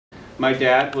My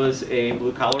dad was a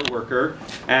blue-collar worker,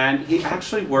 and he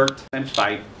actually worked and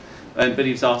fight, but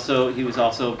he was also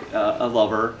a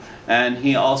lover, and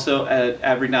he also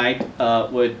every night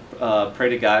would pray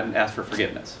to God and ask for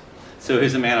forgiveness. So he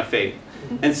was a man of faith.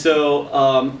 And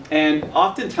so, and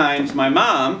oftentimes my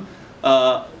mom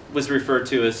was referred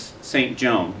to as Saint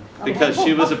Joan, because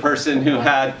she was a person who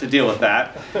had to deal with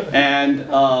that,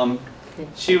 and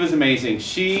she was amazing.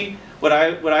 What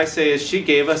I say is she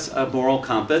gave us a moral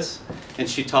compass, and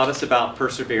she taught us about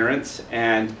perseverance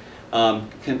and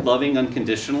loving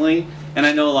unconditionally. And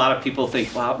I know a lot of people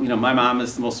think, wow, you know, my mom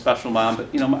is the most special mom,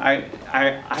 but you know, I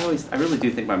really do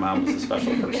think my mom was a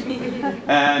special person.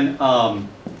 And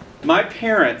my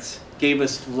parents gave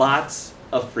us lots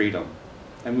of freedom,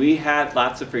 and we had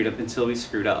lots of freedom until we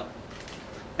screwed up.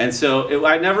 And so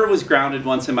I never was grounded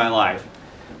once in my life,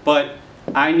 but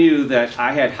I knew that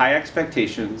I had high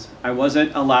expectations. I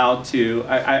wasn't allowed to,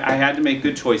 I had to make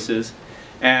good choices,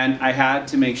 and I had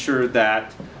to make sure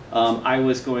that I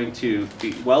was going to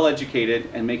be well educated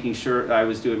and making sure that I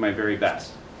was doing my very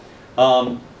best.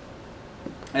 We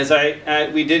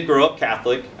did grow up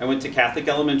Catholic. I went to Catholic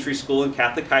elementary school and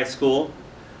Catholic high school.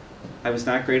 I was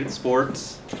not great at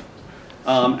sports.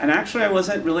 And actually I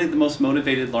wasn't really the most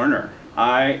motivated learner.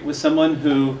 I was someone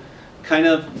who kind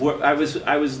of, I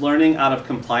was learning out of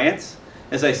compliance.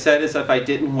 As I said, is if I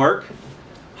didn't work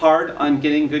hard on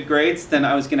getting good grades, then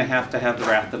I was going to have the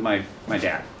wrath of my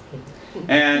dad.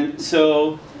 And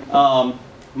so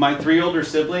my 3 older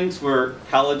siblings were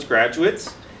college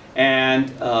graduates, and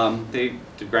they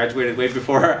graduated way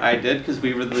before I did, because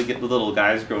we were the little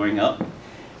guys growing up.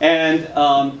 And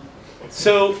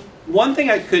so one thing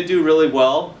I could do really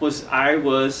well was I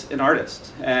was an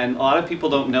artist. And a lot of people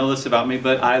don't know this about me,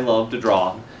 but I love to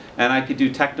draw. And I could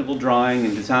do technical drawing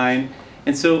and design.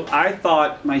 And so I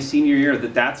thought my senior year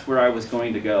that that's where I was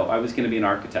going to go. I was going to be an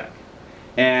architect.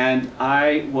 And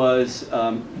I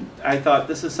thought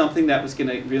this is something that was going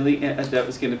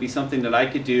to be something that I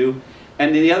could do.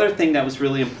 And the other thing that was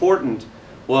really important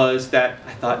was that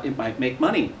I thought it might make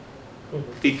money,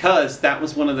 because that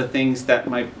was one of the things that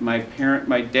my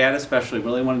dad especially,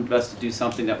 really wanted us to do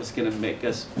something that was going to make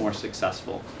us more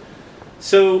successful.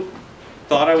 So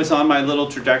thought I was on my little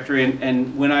trajectory,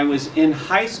 and when I was in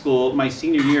high school, my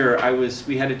senior year,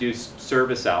 we had to do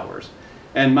service hours.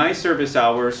 And my service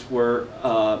hours were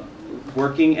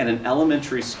working at an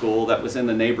elementary school that was in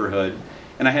the neighborhood.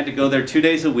 And I had to go there 2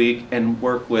 days a week and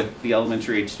work with the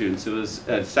elementary age students. It was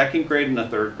a 2nd grade and a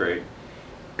 3rd grade.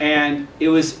 And it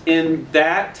was in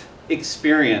that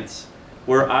experience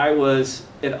where I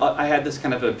had this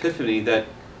kind of epiphany that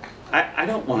I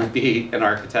don't want to be an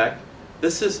architect.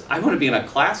 I want to be in a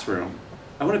classroom.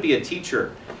 I want to be a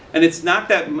teacher. And it's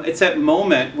that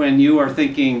moment when you are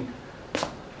thinking,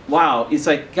 wow, it's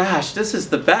like, gosh, this is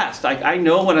the best. I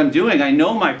know what I'm doing. I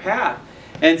know my path.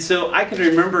 And so I can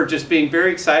remember just being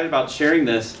very excited about sharing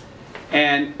this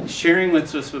and sharing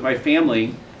this with my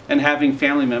family, and having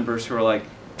family members who are like,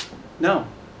 no,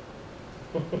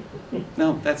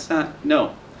 no, that's not,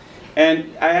 no.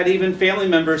 And I had even family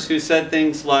members who said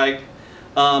things like,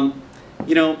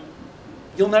 you know,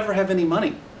 you'll never have any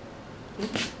money.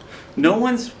 No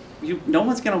one's going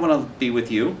to want to be with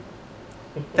you.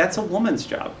 That's a woman's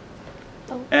job.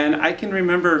 And I can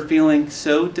remember feeling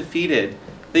so defeated,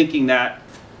 thinking that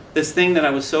this thing that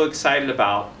I was so excited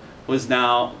about was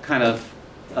now kind of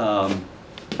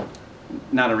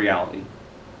not a reality.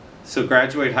 So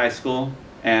graduated high school,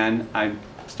 and I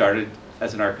started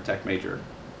as an architect major.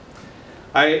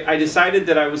 I decided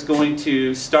that I was going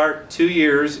to start 2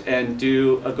 years and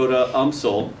go to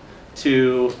UMSL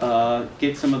to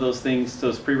get some of those things,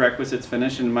 those prerequisites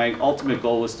finished, and my ultimate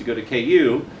goal was to go to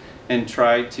KU and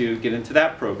try to get into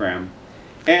that program.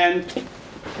 And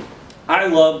I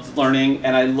loved learning,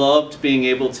 and I loved being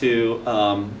able to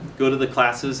go to the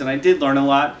classes, and I did learn a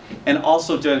lot. And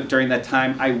also during that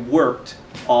time, I worked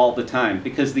all the time,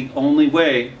 because the only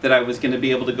way that I was going to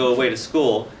be able to go away to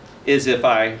school is if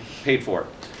I paid for it.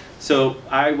 So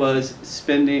I was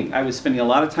spending a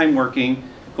lot of time working,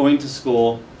 going to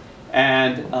school,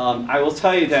 and I will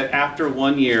tell you that after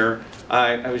 1 year,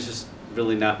 I was just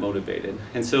really not motivated.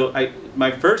 And so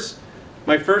my first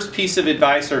piece of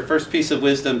advice, or first piece of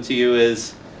wisdom to you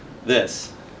is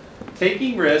this: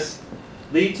 taking risks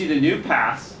leads you to new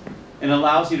paths and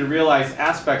allows you to realize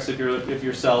aspects of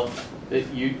yourself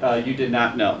that you did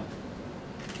not know.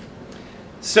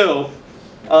 So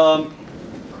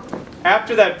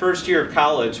after that first year of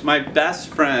college, my best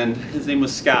friend, his name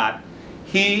was Scott,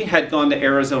 he had gone to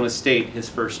Arizona State his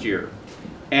first year.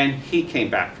 And he came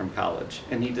back from college,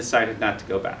 and he decided not to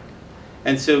go back.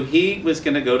 And so he was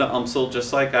going to go to UMSL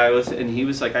just like I was, and he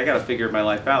was like, I got to figure my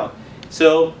life out.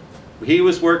 So he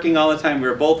was working all the time. We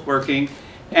were both working.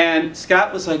 And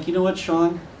Scott was like, you know what,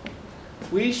 Sean?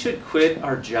 We should quit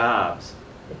our jobs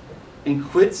and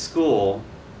quit school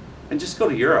and just go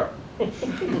to Europe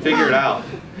and figure it out.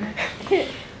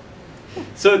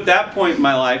 So at that point in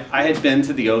my life, I had been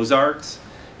to the Ozarks,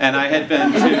 and I had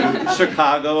been to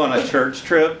Chicago on a church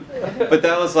trip, but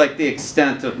that was like the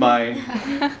extent of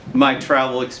my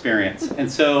travel experience.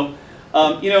 And so,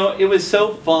 you know, it was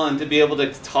so fun to be able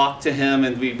to talk to him,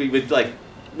 and we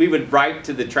would write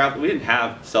to the travel. We didn't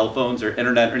have cell phones or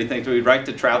internet or anything, so we'd write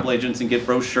to travel agents and get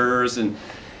brochures. And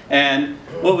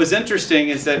what was interesting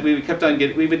is that we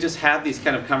would just have these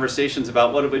kind of conversations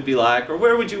about what it would be like, or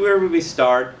where would we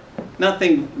start.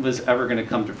 Nothing was ever going to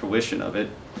come to fruition of it.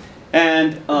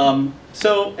 And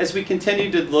so as we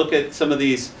continued to look at some of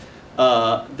these,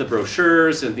 the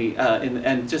brochures and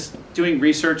and just doing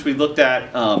research, we looked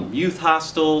at youth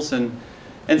hostels, and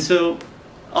so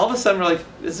all of a sudden we're like,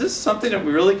 is this something that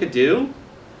we really could do?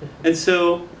 And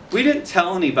so we didn't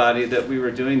tell anybody that we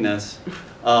were doing this,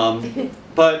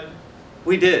 but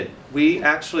we did. We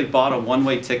actually bought a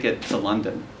one-way ticket to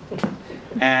London.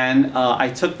 And I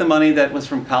took the money that was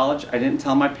from college. I didn't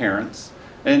tell my parents.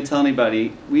 I didn't tell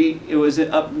anybody. It was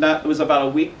about a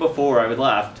week before I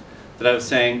left that I was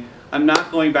saying, I'm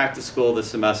not going back to school this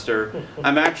semester.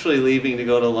 I'm actually leaving to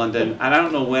go to London, and I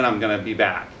don't know when I'm going to be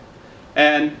back.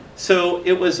 And so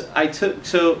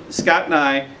so Scott and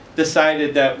I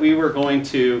decided that we were going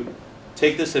to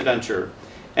take this adventure,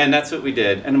 and that's what we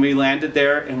did. And we landed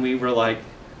there, and we were like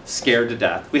scared to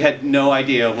death. We had no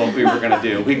idea what we were going to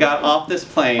do. We got off this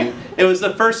plane. It was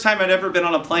the first time I'd ever been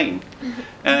on a plane,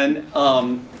 and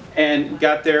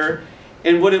got there.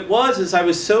 And what it was is I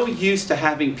was so used to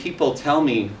having people tell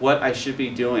me what I should be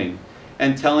doing,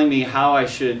 and telling me how I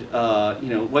should, you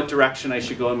know, what direction I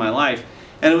should go in my life.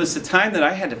 And it was the time that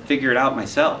I had to figure it out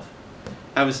myself.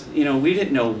 You know, we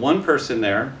didn't know one person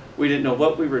there. We didn't know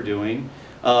what we were doing.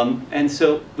 And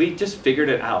so we just figured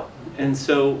it out. And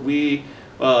so we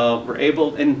were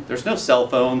able, and there's no cell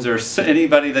phones or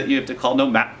anybody that you have to call, no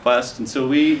MapQuest. And so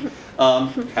we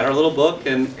had our little book,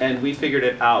 and we figured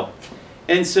it out.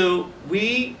 And so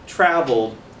we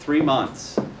traveled 3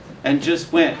 months and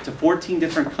just went to 14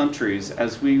 different countries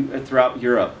throughout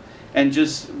Europe, and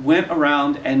just went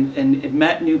around and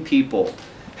met new people,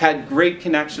 had great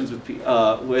connections with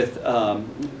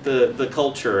the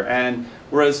culture, and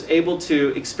was able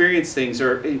to experience things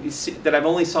that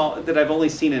I've only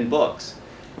seen in books.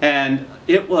 And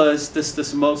it was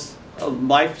this most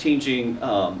life-changing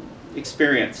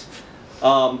experience.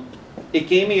 It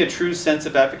gave me a true sense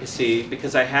of efficacy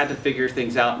because I had to figure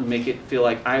things out and make it feel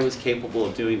like I was capable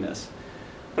of doing this.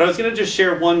 But I was going to just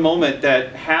share one moment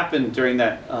that happened during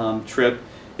that trip,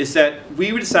 is that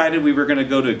we decided we were going to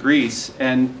go to Greece,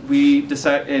 and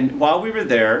while we were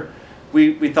there,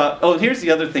 we thought, oh, here's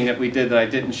the other thing that we did that I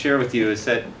didn't share with you, is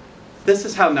that this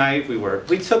is how naive we were.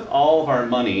 We took all of our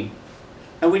money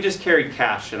and we just carried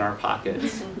cash in our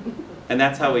pockets. And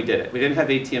that's how we did it. We didn't have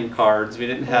ATM cards,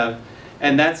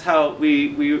 and that's how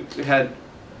we had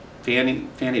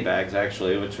fanny bags,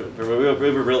 actually, which we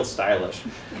were real stylish.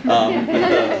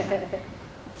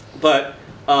 But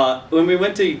when we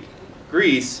went to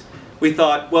Greece, we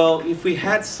thought, well, if we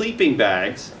had sleeping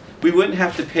bags, we wouldn't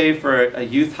have to pay for a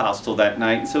youth hostel that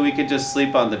night, so we could just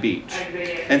sleep on the beach.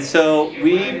 And so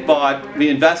we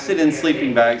invested in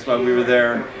sleeping bags while we were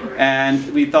there,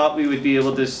 and we thought we would be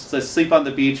able to sleep on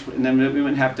the beach, and then we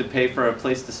wouldn't have to pay for a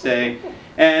place to stay.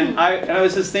 And I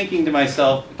was just thinking to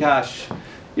myself, gosh,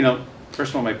 you know, first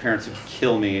of all, my parents would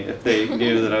kill me if they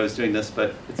knew that I was doing this,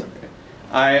 but it's okay.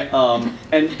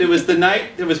 And there was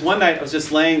one night I was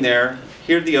just laying there,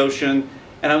 hear the ocean,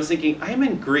 and I was thinking, I'm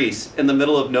in Greece, in the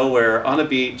middle of nowhere, on a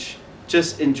beach,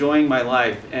 just enjoying my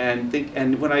life.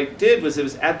 And what I did was, it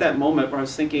was at that moment where I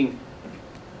was thinking,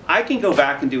 I can go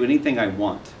back and do anything I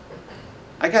want.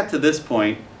 I got to this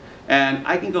point, and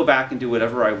I can go back and do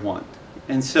whatever I want.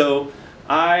 And so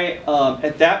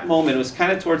at that moment, it was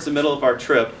kind of towards the middle of our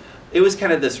trip, it was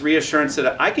kind of this reassurance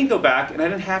that I can go back, and I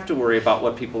didn't have to worry about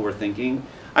what people were thinking.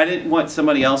 I didn't want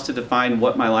somebody else to define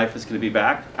what my life was going to be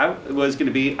back. I was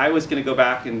going to go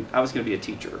back, and I was going to be a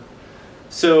teacher.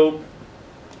 So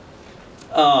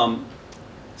I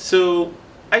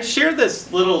share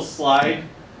this little slide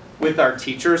with our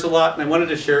teachers a lot, and I wanted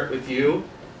to share it with you.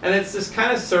 And it's this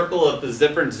kind of circle of the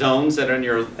different zones that are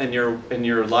in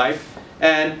your life.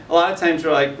 And a lot of times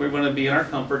we want to be in our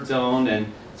comfort zone, and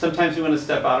sometimes we want to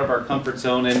step out of our comfort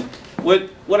zone. And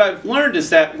what I've learned is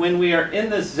that when we are in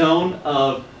this zone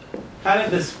of kind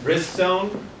of this risk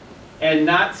zone, and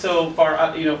not so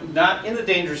far, not in the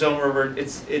danger zone where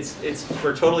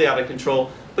we're totally out of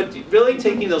control, but really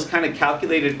taking those kind of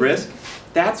calculated risks,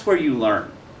 that's where you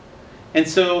learn. And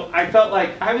so I felt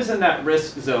like I was in that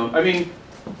risk zone. I mean,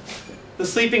 the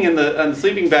sleeping on the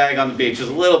sleeping bag on the beach is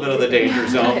a little bit of the danger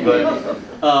zone,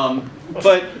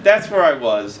 but that's where I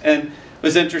was. And it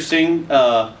was interesting.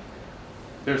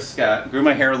 There's Scott. Grew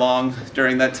my hair long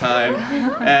during that time,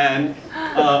 and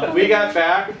we got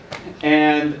back,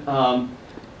 and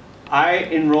I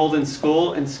enrolled in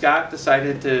school, and Scott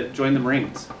decided to join the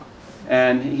Marines,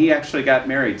 and he actually got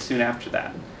married soon after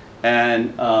that.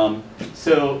 And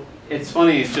so it's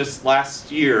funny. It's just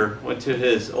last year went to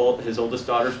his oldest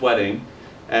daughter's wedding,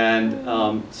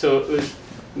 and so it was.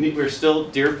 We're still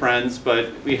dear friends, but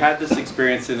we had this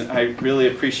experience, and I really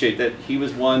appreciate that he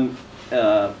was one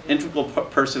integral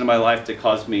person in my life that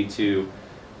caused me to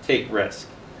take risk.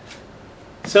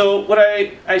 So what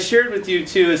I shared with you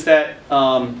too is that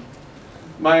learn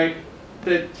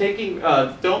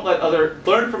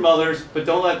from others, but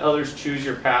don't let others choose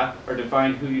your path or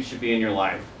define who you should be in your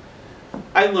life.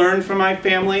 I learned from my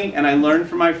family and I learned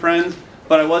from my friends,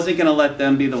 but I wasn't going to let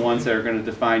them be the ones that are going to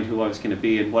define who I was going to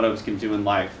be and what I was going to do in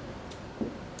life.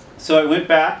 So I went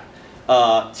back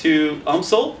to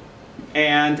UMSL,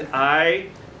 and I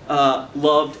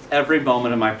loved every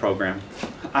moment of my program.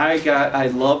 I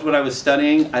loved what I was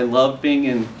studying. I loved being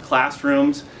in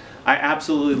classrooms. I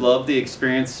absolutely loved the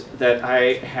experience that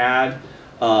I had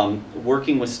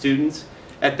working with students.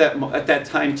 At that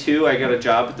time too, I got a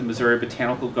job at the Missouri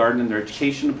Botanical Garden in their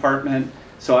education department.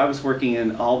 So I was working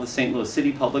in all the St. Louis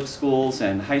City public schools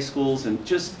and high schools, and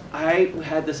just I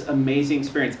had this amazing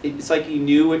experience. It's like you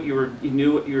knew what you were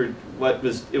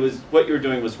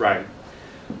doing was right.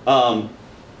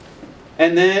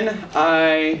 And then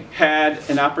I had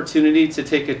an opportunity to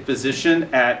take a position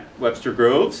at Webster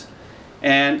Groves,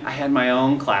 and I had my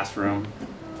own classroom,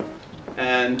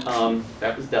 and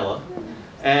that was Della.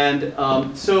 And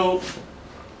so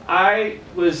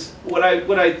what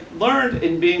I learned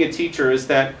in being a teacher is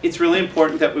that it's really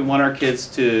important that we want our kids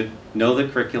to know the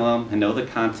curriculum and know the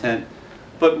content,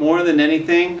 but more than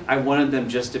anything, I wanted them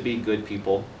just to be good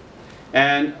people.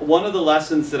 And one of the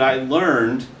lessons that I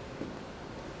learned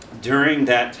during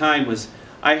that time was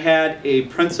I had a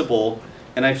principal,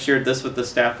 and I've shared this with the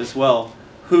staff as well,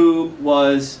 who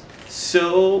was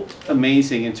so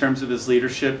amazing in terms of his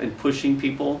leadership and pushing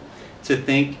people to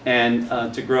think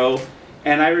and to grow.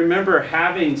 And I remember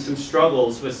having some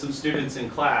struggles with some students in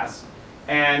class.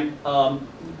 And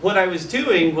what I was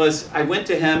doing was I went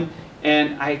to him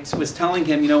and I was telling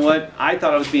him, you know what, I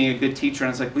thought I was being a good teacher, and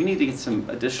I was like, we need to get some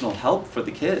additional help for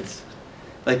the kids.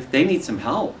 Like, they need some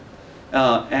help.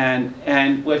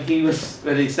 And what he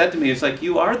said to me was like,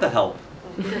 you are the help.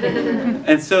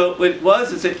 And so what it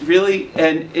was is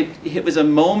it was a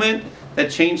moment that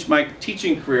changed my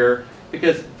teaching career,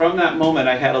 because from that moment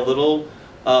I had a little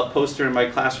poster in my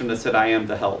classroom that said, I am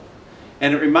the help.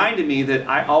 And it reminded me that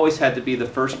I always had to be the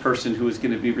first person who was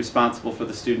going to be responsible for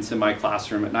the students in my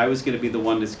classroom, and I was going to be the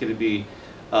one that's going to be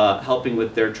helping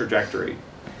with their trajectory.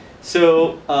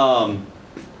 So,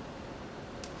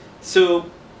 so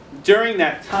during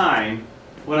that time,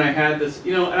 when I had this,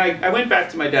 and I went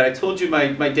back to my dad. I told you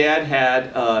my dad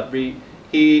had,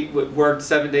 he worked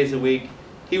 7 days a week.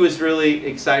 He was really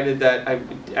excited that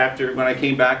when I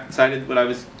came back,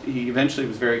 he eventually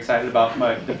was very excited about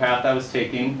the path I was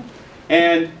taking.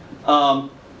 And I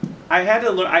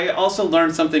also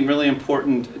learned something really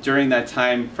important during that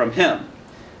time from him.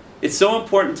 It's so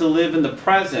important to live in the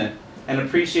present and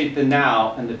appreciate the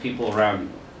now and the people around you.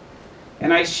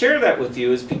 And I share that with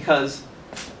you is because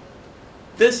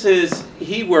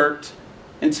he worked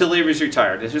until he was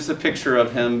retired. It's just a picture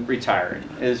of him retiring,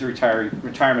 his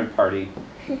retirement party.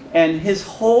 And his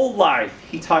whole life,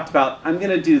 he talked about, I'm going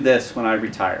to do this when I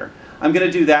retire. I'm going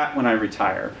to do that when I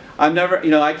retire.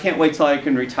 I can't wait till I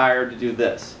can retire to do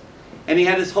this. And he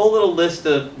had his whole little list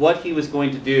of what he was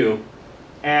going to do.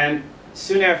 And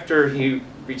soon after he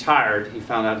retired, he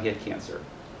found out he had cancer.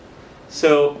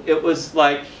 So it was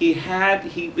like he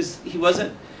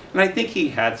wasn't, and I think he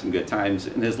had some good times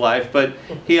in his life, but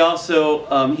he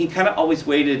also, he kind of always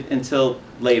waited until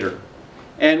later.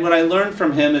 And what I learned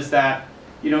from him is that,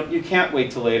 you can't wait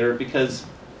till later because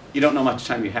you don't know how much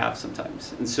time you have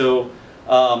sometimes. And so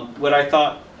what I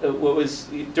thought,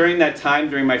 during that time,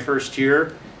 during my first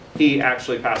year, he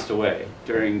actually passed away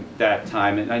during that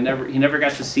time. And he never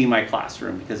got to see my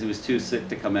classroom because he was too sick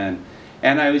to come in.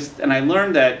 And I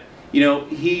learned that,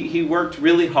 he worked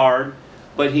really hard,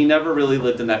 but he never really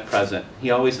lived in that present.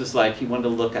 He always was like, he wanted to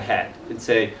look ahead and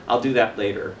say, I'll do that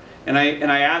later. And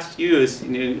I asked you as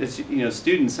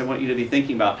students, I want you to be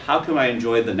thinking about how can I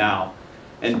enjoy the now,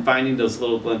 and finding those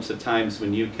little glimpses of times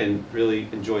when you can really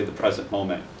enjoy the present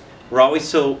moment. We're always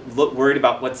so worried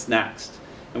about what's next,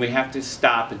 and we have to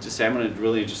stop and just say, I'm going to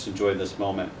really just enjoy this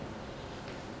moment.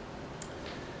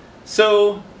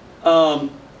 So,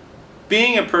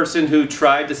 being a person who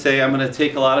tried to say, I'm going to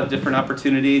take a lot of different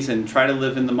opportunities and try to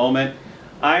live in the moment,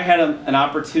 I had an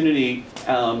opportunity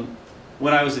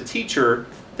when I was a teacher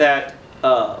that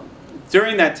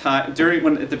during that time,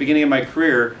 at the beginning of my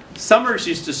career, summers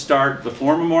used to start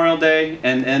before Memorial Day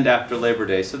and end after Labor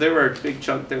Day. So they were a big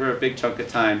chunk of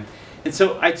time. And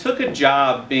so I took a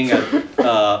job being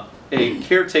a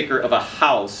caretaker of a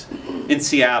house in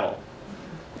Seattle.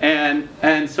 And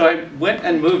so I went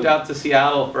and moved out to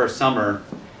Seattle for a summer.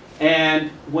 And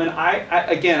when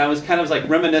I was kind of like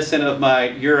reminiscent of my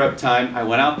Europe time. I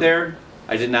went out there.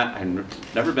 I'd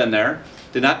never been there,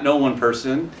 did not know one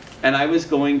person, and I was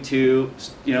going to,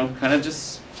 kind of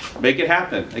just make it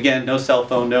happen. Again, no cell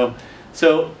phone, no.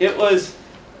 So it was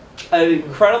an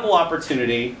incredible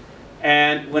opportunity,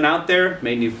 and went out there,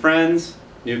 made new friends,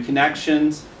 new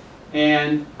connections,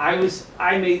 and I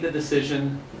made the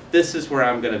decision, this is where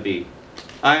I'm going to be.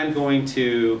 I'm going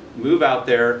to move out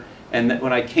there, and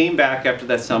when I came back after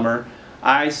that summer,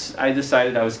 I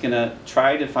decided I was going to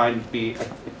try to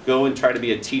go and try to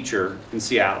be a teacher in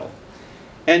Seattle.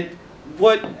 And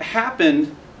what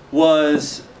happened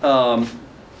was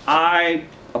I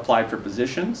applied for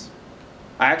positions.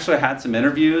 I actually had some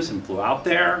interviews and flew out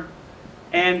there,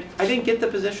 and I didn't get the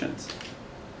positions.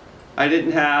 I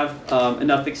didn't have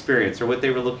enough experience or what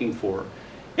they were looking for.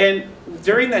 And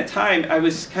during that time, I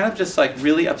was kind of just like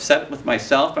really upset with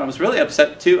myself. I was really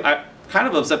upset too. Kind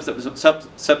of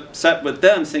upset with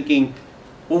them, thinking,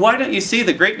 well, why don't you see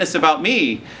the greatness about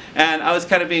me? And I was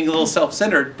kind of being a little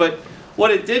self-centered. But what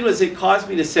it did was it caused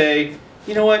me to say,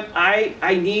 you know what,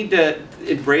 I need to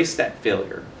embrace that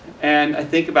failure. And I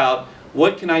think about,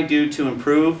 what can I do to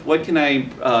improve? What can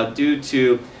I do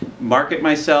to market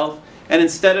myself? And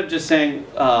instead of just saying,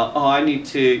 oh, I need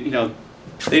to,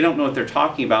 they don't know what they're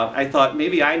talking about, I thought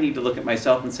maybe I need to look at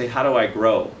myself and say, how do I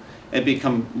grow and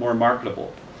become more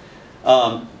marketable?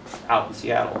 Out in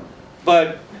Seattle.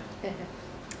 But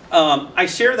I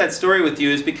share that story with you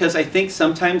is because I think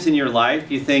sometimes in your life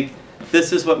you think,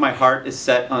 this is what my heart is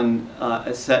set on,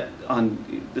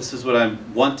 this is what I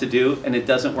want to do, and it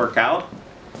doesn't work out.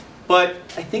 But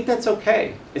I think that's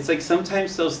okay. It's like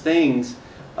sometimes those things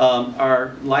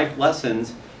are life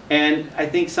lessons, and I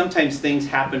think sometimes things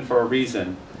happen for a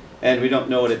reason, and we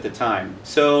don't know it at the time.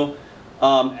 So,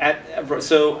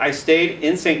 so I stayed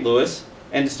in St. Louis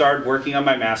and started working on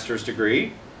my master's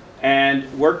degree,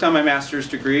 and worked on my master's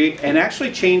degree, and actually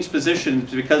changed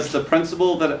positions because the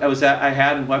principal that I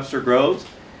had in Webster Groves,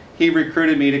 he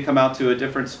recruited me to come out to a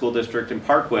different school district in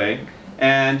Parkway,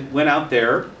 and went out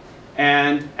there.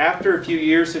 And after a few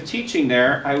years of teaching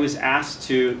there, I was asked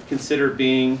to consider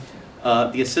being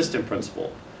the assistant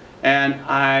principal. And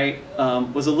I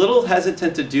was a little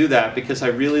hesitant to do that because I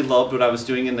really loved what I was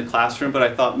doing in the classroom, but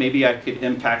I thought maybe I could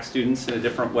impact students in a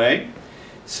different way.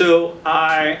 So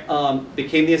I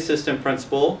became the assistant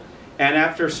principal, and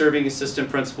after serving assistant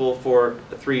principal for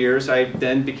 3 years, I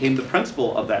then became the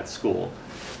principal of that school.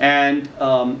 And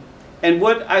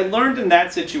what I learned in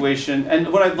that situation,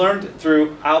 and what I learned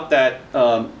throughout that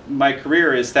my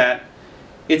career, is that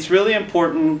it's really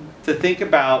important to think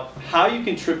about how you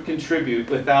can contribute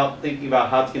without thinking about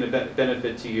how it's going to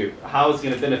benefit to you, how it's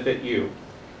going to benefit you.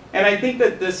 And I think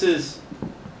that this is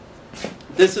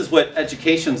what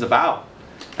education's about.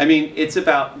 I mean, it's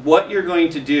about what you're going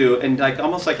to do, and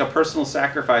almost like a personal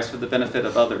sacrifice for the benefit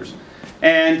of others.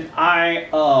 And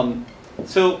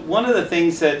so one of the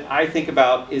things that I think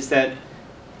about is that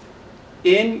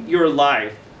in your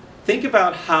life, think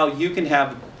about how you can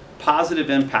have positive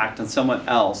impact on someone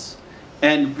else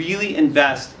and really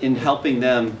invest in helping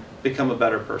them become a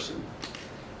better person.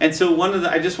 And so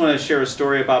I just want to share a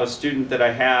story about a student that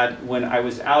I had when I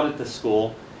was out at the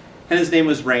school, and his name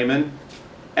was Raymond.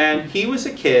 And he was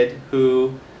a kid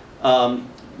who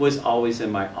was always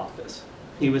in my office.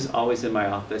 He was always in my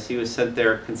office. He was sent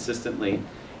there consistently.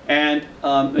 And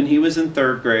he was in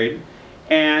 3rd grade.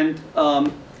 And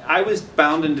I was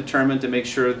bound and determined to make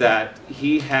sure that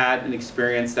he had an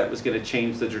experience that was going to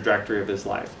change the trajectory of his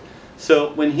life.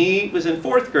 So when he was in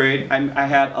 4th grade,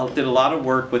 I did a lot of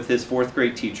work with his 4th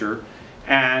grade teacher,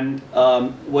 and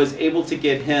was able to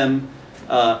get him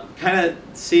kind of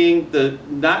seeing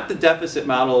not the deficit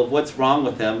model of what's wrong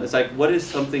with him. It's like, what is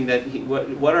something that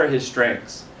what are his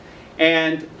strengths?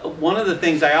 And one of the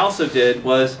things I also did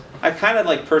was I kind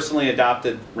of personally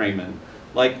adopted Raymond.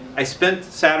 Like, I spent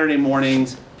Saturday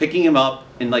mornings picking him up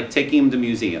and like taking him to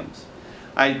museums.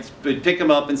 I would pick him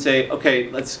up and say, okay,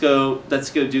 let's go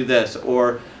do this,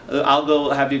 or I'll go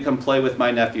have you come play with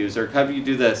my nephews, or have you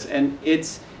do this. And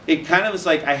it kind of was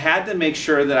like I had to make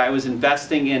sure that I was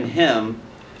investing in him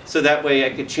so that way I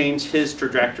could change his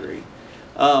trajectory.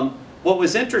 What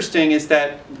was interesting is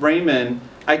that Raymond,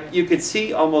 you could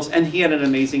see almost, and he had an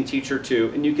amazing teacher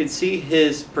too, and you could see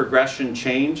his progression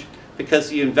change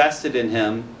because you invested in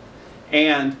him.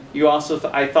 And you also,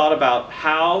 I thought about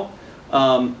how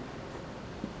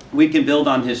we can build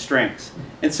on his strengths.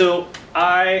 And so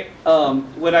what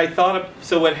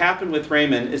happened with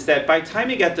Raymond is that by the time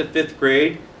he got to 5th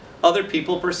grade, other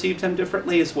people perceived him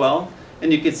differently as well.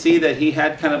 And you could see that he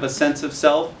had kind of a sense of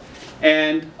self.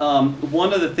 And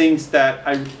one of the things that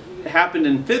happened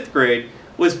in 5th grade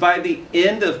was by the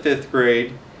end of 5th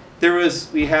grade,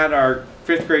 we had our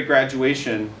 5th grade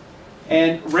graduation.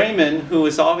 And Raymond, who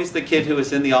was always the kid who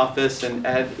was in the office and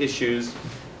had issues,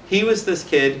 he was this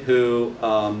kid who,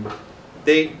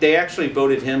 they actually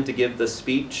voted him to give the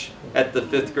speech at the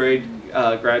 5th grade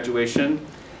graduation.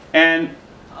 And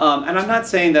I'm not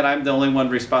saying that I'm the only one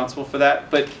responsible for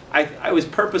that, but I was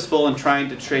purposeful in trying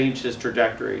to change his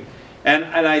trajectory. And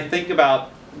I think about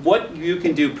what you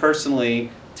can do personally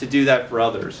to do that for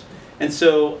others. And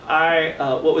so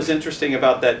what was interesting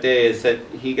about that day is that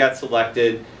he got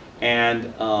selected,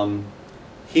 and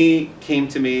he came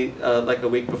to me like a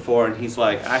week before, and he's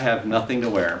like, I have nothing to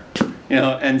wear.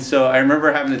 And so I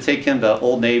remember having to take him to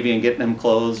Old Navy and getting him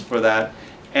clothes for that.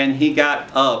 And he got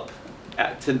up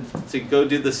to go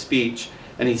do the speech,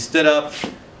 and he stood up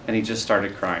and he just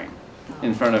started crying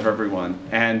in front of everyone.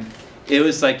 And it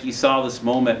was like he saw this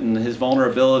moment and his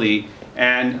vulnerability.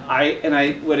 And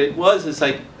what it was is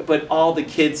like, but all the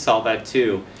kids saw that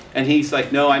too. And he's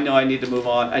like, no, I know I need to move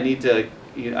on. I need to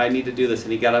do this.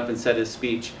 And he got up and said his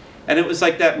speech. And it was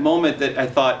like that moment that I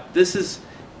thought, this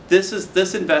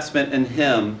investment in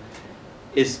him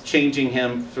is changing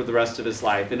him for the rest of his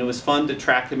life. And it was fun to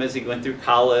track him as he went through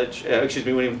college, when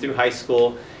he went through high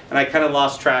school. And I kind of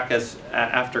lost track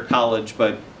after college,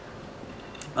 but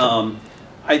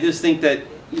I just think that,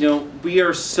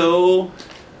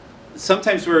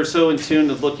 sometimes we're so in tune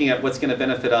with looking at what's going to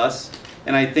benefit us.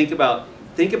 And I think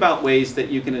about ways that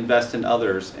you can invest in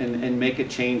others and make a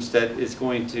change that is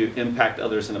going to impact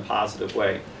others in a positive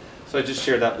way. So I just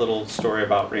shared that little story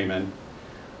about Raymond.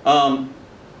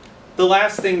 The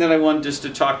last thing that I wanted just to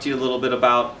talk to you a little bit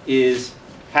about is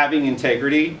having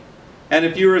integrity. And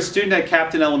if you were a student at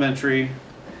Captain Elementary,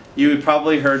 you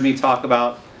probably heard me talk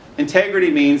about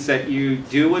integrity means that you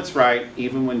do what's right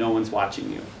even when no one's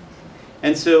watching you.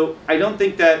 And so I don't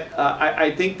think that,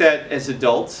 I think that as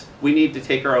adults, we need to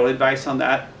take our own advice on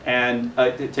that and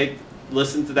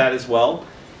listen to that as well.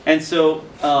 And so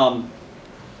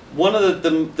one of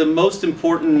the most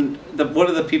important, one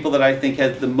of the people that I think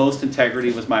had the most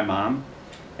integrity was my mom.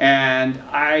 And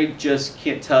I just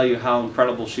can't tell you how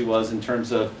incredible she was in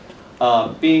terms of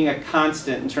being a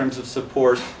constant in terms of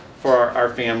support for our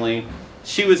family.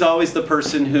 She was always the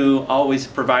person who always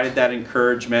provided that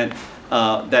encouragement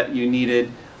that you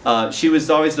needed. She was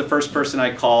always the first person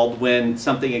I called when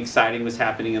something exciting was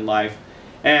happening in life.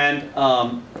 And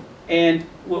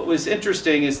what was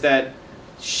interesting is that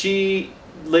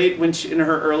when in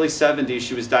her early 70s,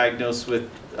 she was diagnosed with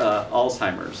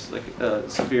Alzheimer's, like a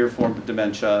severe form of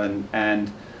dementia,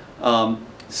 and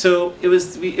so it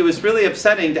was really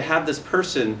upsetting to have this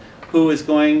person who was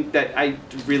that I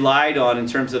relied on in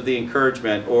terms of the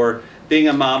encouragement or being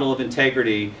a model of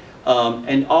integrity,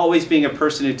 and always being a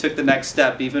person who took the next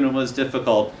step even when it was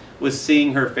difficult, was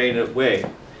seeing her fade away.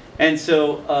 And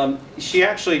so she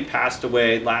actually passed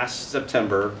away last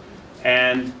September,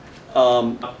 and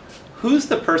who's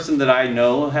the person that I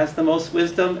know has the most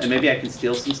wisdom, and maybe I can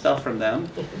steal some stuff from them.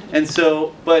 And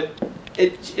so, but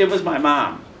it was my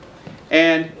mom.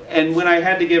 And when I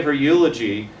had to give her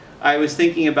eulogy, I was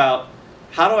thinking about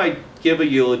how do I give a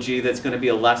eulogy that's going to be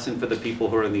a lesson for the people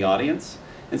who are in the audience.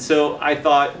 And so I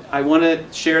thought I want to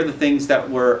share the things that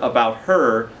were about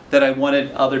her that I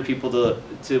wanted other people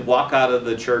to walk out of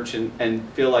the church and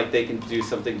feel like they can do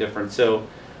something different. So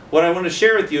what I want to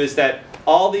share with you is that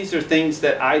all these are things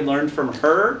that I learned from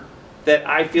her that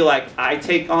I feel like I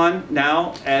take on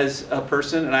now as a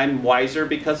person, and I'm wiser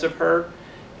because of her.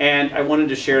 And I wanted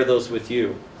to share those with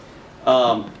you.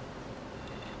 So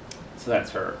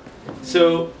that's her.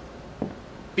 So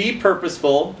be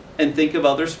purposeful and think of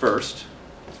others first.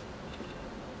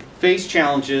 Face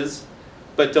challenges,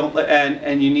 but don't let,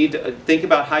 and you need to think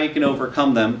about how you can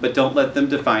overcome them, but don't let them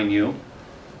define you.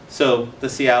 So the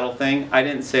Seattle thing, I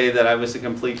didn't say that I was a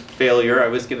complete failure. I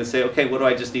was going to say, okay, what do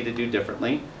I just need to do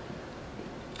differently?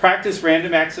 Practice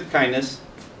random acts of kindness.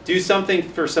 Do something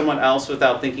for someone else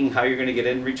without thinking how you're going to get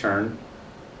it in return.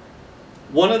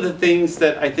 One of the things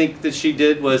that I think that she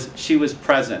did was she was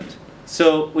present.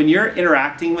 So when you're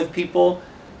interacting with people,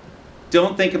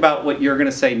 don't think about what you're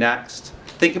going to say next.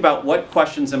 Think about what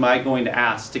questions am I going to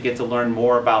ask to get to learn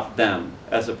more about them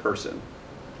as a person.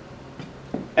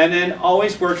 And then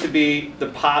always work to be the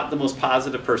most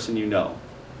positive person you know.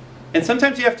 And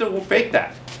sometimes you have to fake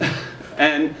that.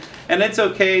 and it's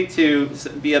okay to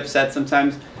be upset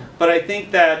sometimes. But I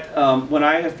think that what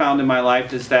I have found in my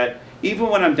life is that even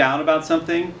when I'm down about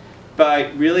something,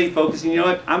 by really focusing, you know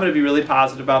what, I'm going to be really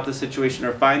positive about this situation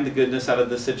or find the goodness out of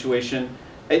this situation,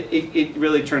 it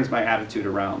really turns my attitude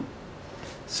around.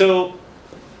 So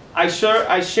I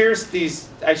share these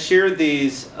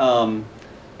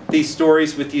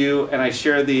stories with you, and I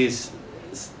share these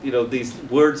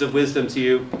words of wisdom to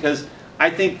you because I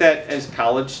think that as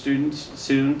college students,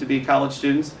 soon to be college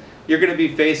students, you're going to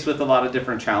be faced with a lot of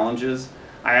different challenges.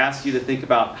 I ask you to think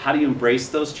about how do you embrace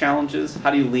those challenges?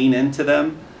 How do you lean into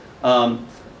them?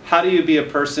 How do you be a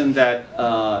person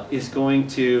that is going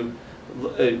to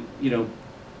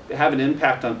have an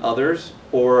impact on others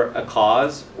or a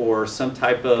cause or some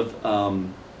type of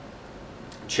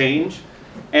change?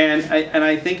 And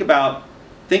I think about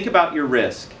your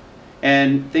risk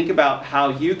and think about how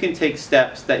you can take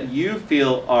steps that you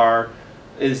feel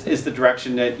is the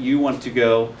direction that you want to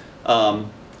go.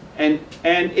 And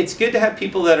it's good to have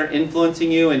people that are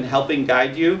influencing you and helping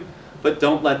guide you, but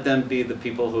don't let them be the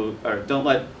people who, or don't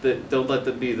let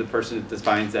them be the person that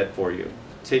defines that for you.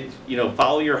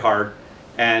 Follow your heart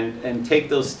and take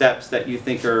those steps that you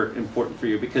think are important for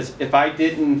you. Because if I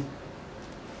didn't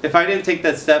take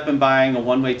that step in buying a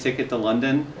one-way ticket to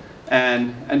London,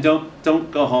 and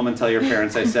don't go home and tell your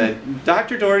parents I said,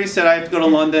 Dr. Doherty said I have to go to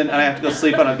London and I have to go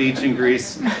sleep on a beach in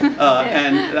Greece,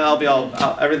 and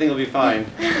everything will be fine.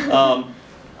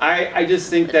 I just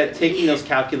think that taking those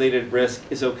calculated risks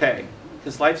is okay,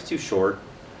 because life's too short,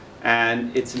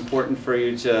 and it's important for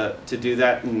you to do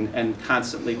that and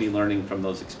constantly be learning from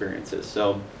those experiences.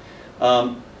 So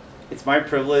it's my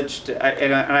privilege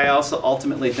and I also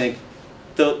ultimately think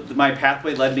my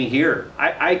pathway led me here.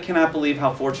 I cannot believe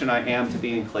how fortunate I am to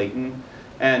be in Clayton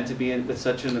and to be with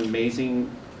such an amazing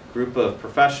group of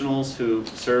professionals who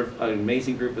serve an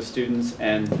amazing group of students,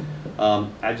 and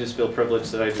I just feel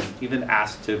privileged that I've even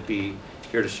asked to be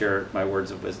here to share my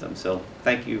words of wisdom. So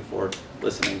thank you for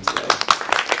listening today.